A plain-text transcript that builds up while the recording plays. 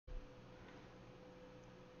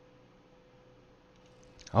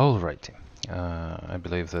Alrighty, I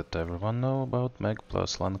believe that everyone know about Meg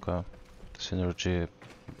plus Lanka synergy,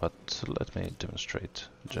 but let me demonstrate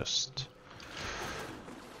just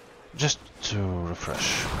to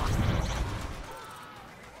refresh.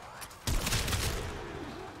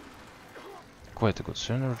 Quite a good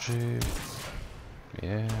synergy.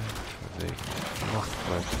 Yeah, they not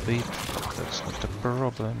quite beat, but that's not a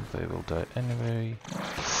problem, they will die anyway.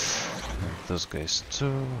 And those guys too,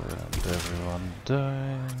 and everyone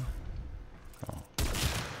dying. Oh.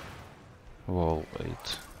 Wall 8,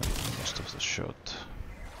 most of the shot.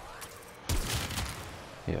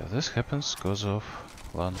 Yeah, this happens because of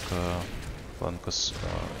Lanka's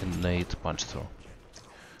innate punch through.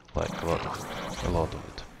 Like a lot of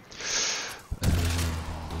it.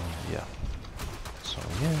 Yeah. So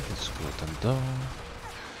yeah, it's good and done.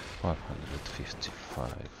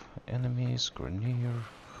 155 enemies, Grenier,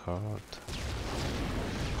 hard.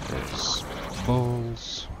 There's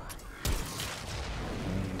balls.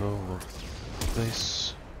 And all of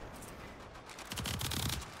this.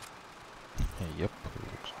 Yep,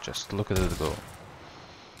 just look at it go.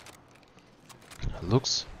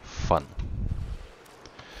 Looks fun.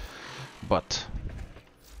 But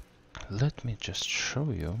let me just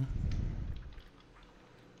show you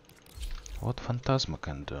what Phantasma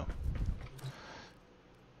can do.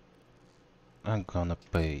 I'm gonna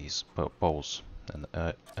pause an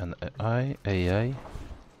AI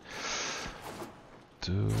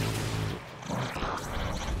to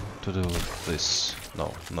do this.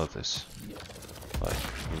 No, not this.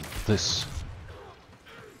 Like this.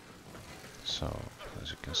 So,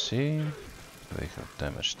 as you can see, they have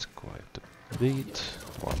damaged quite a bit.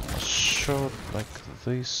 One more shot like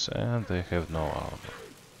this, and they have no armor.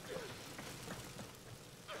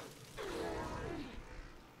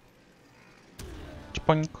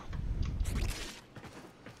 Chpoink.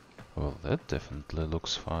 Well, that definitely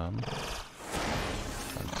looks fun.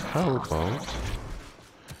 And how about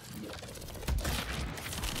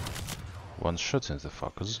one shot in the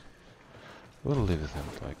fuckers? We'll leave them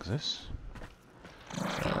like this.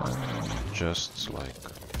 And just like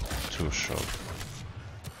two shots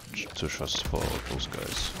for those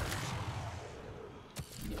guys.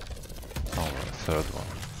 Alright, third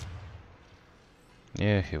one.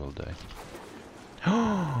 Yeah, he will die.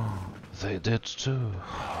 Oh, they did too.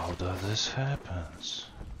 How does this happen?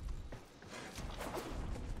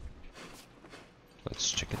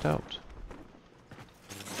 Let's check it out.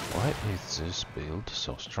 Why is this build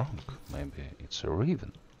so strong? Maybe it's a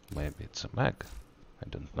Raven, maybe it's a Mag. I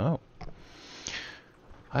don't know.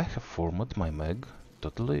 I have formed my Mag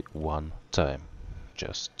totally one time.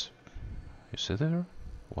 Just, you see there?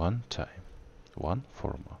 One time. One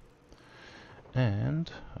Forma. And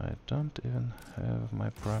I don't even have my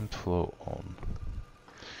primed flow on,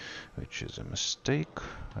 which is a mistake.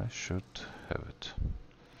 I should have it.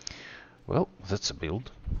 Well, that's a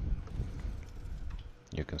build.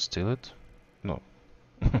 You can steal it. No,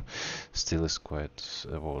 steal is quite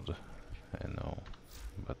a word, I know,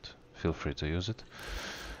 but feel free to use it.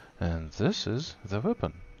 And this is the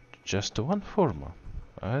weapon. Just one Forma.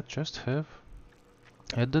 I just have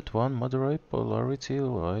added one moderate polarity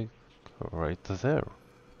like right there,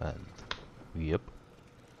 and yep,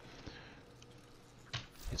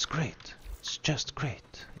 it's great. It's just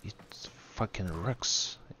great. It fucking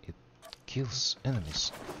wrecks. It kills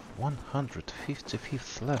enemies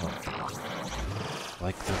 155th level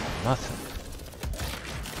like they're nothing.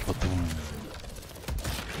 Ba-doom,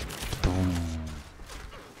 ba-doom,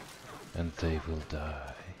 and they will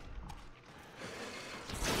die.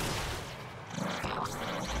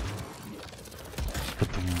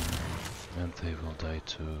 Ba-doom. And they will die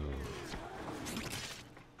too.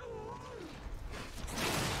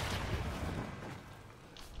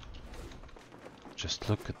 Just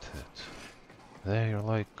look at it. They're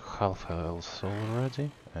like half health already,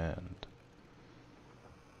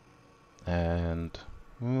 and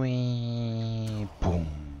wee,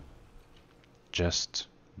 boom. Just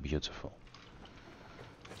beautiful.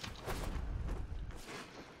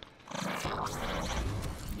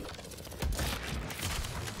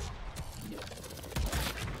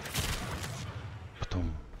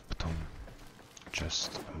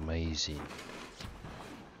 Just amazing.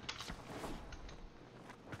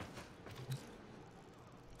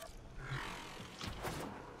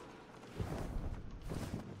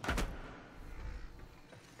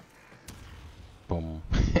 Boom.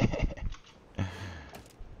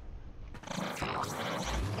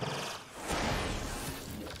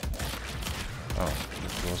 Oh,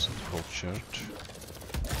 it wasn't full church.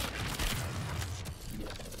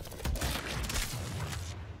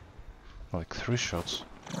 Like 3 shots.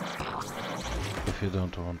 If if you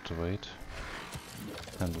don't want to wait,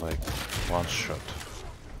 and like one shot,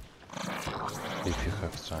 if you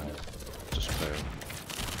have time to spare.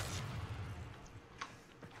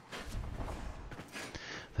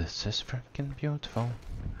 This is freaking beautiful.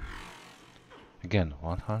 Again,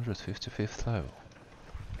 155th level.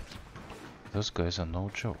 Those guys are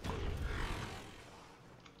no joke.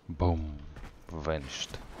 Boom,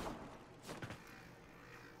 vanished.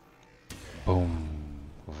 Boom,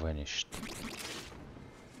 vanished.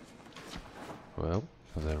 Well,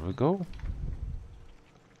 there we go.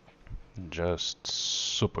 Just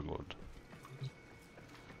super good.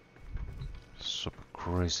 Super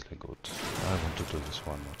crazily good. I want to do this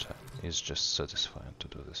one more time. It's just satisfying to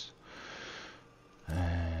do this.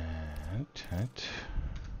 And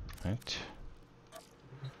like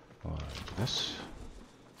this.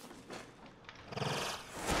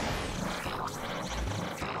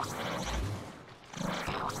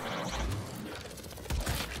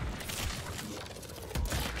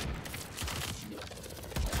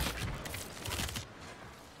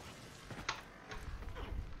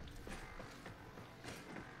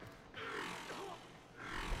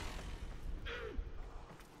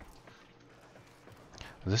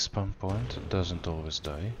 This spawn point doesn't always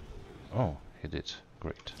die. Oh, he did.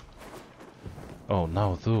 Great. Oh,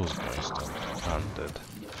 now those guys aren't dead.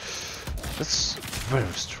 That's very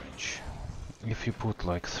strange. If you put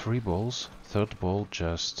like 3 balls, third ball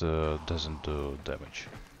just doesn't do damage.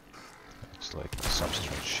 It's like some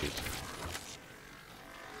strange shit.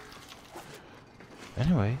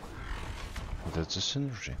 Anyway, that's the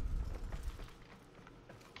synergy.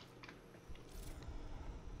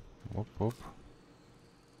 Whoop whoop.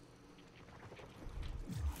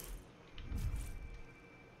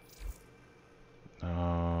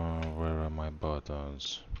 Where are my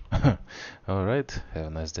buttons? Alright, have a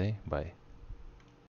nice day, bye.